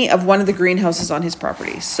reminds me of one of the greenhouses on his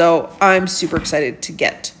property. So I'm super excited to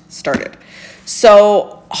get started.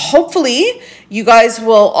 So hopefully you guys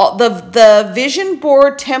will, the vision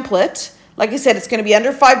board template, like I said, it's going to be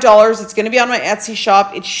under $5. It's going to be on my Etsy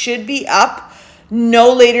shop. It should be up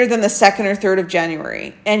no later than the 2nd or 3rd of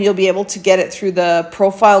January. And you'll be able to get it through the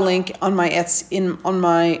profile link on my my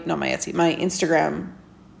Instagram.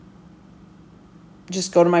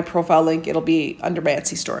 Just go to my profile link. It'll be under my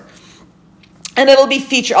Etsy store. And it'll be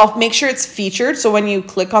featured. I'll make sure it's featured. So when you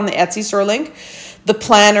click on the Etsy store link, the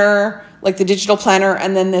planner, like the digital planner,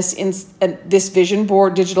 and then this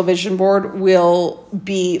digital vision board will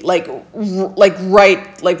be like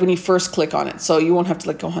right, like when you first click on it. So you won't have to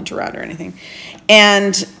like go hunt around or anything.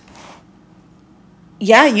 And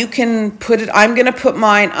yeah, you can put it, I'm going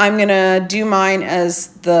to do mine as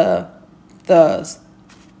the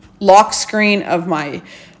lock screen of my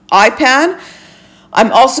iPad.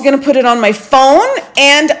 I'm also going to put it on my phone,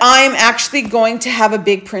 and I'm actually going to have a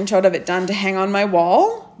big printout of it done to hang on my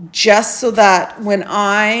wall, just so that when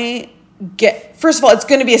I first of all, it's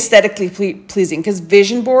going to be aesthetically pleasing, because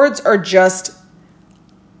vision boards are just,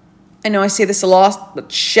 I know I say this a lot, but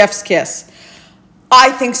chef's kiss.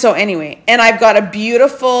 I think so anyway. And I've got a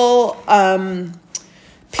beautiful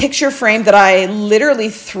picture frame that I literally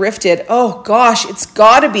thrifted. Oh gosh, it's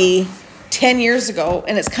got to be 10 years ago,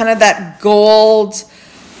 and it's kind of that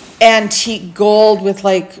antique gold with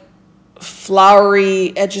like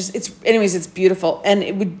flowery edges. It's beautiful, and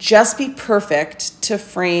it would just be perfect to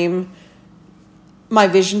frame my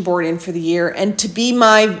vision board in for the year, and to be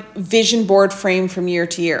my vision board frame from year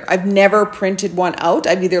to year. I've never printed one out.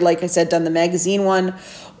 I've either, like I said, done the magazine one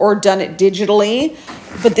or done it digitally,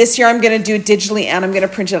 but this year I'm going to do it digitally, and I'm going to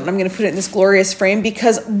print it out, and I'm going to put it in this glorious frame,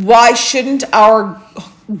 because why shouldn't our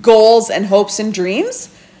goals and hopes and dreams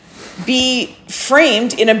be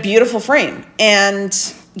framed in a beautiful frame? And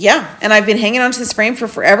yeah, and I've been hanging on to this frame for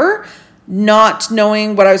forever, not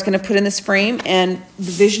knowing what I was going to put in this frame, and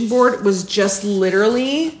the vision board was just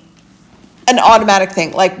literally an automatic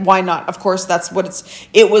thing. Like, why not? Of course, that's what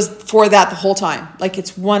it was for that the whole time. Like,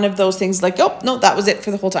 it's one of those things like, oh, no, that was it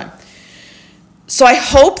for the whole time. So I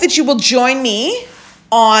hope that you will join me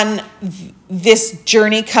on this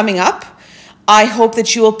journey coming up. I hope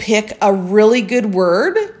that you will pick a really good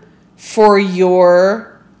word for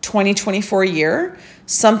your 2024 year,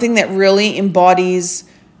 something that really embodies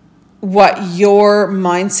what your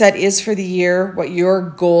mindset is for the year, what your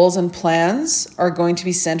goals and plans are going to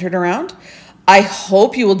be centered around. I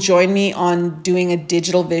hope you will join me on doing a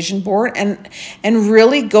digital vision board, and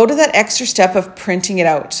really go to that extra step of printing it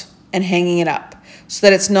out and hanging it up, so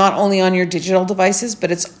that it's not only on your digital devices, but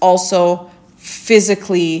it's also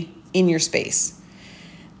physically in your space.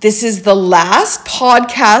 This is the last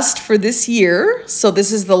podcast for this year. So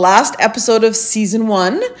this is the last episode of season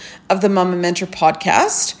 1 of the MommaMentor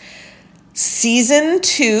Podcast. Season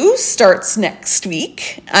 2 starts next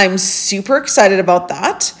week. I'm super excited about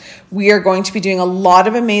that. We are going to be doing a lot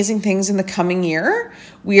of amazing things in the coming year.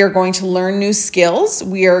 We are going to learn new skills.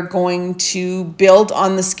 We are going to build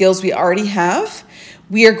on the skills we already have.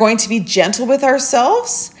 We are going to be gentle with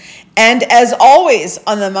ourselves. And as always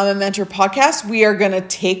on the MommaMentor Podcast, we are going to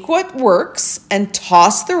take what works and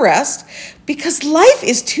toss the rest, because life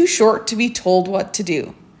is too short to be told what to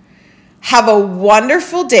do. Have a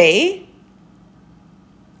wonderful day.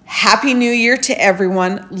 Happy New Year to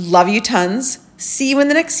everyone. Love you tons. See you in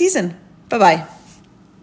the next season. Bye-bye.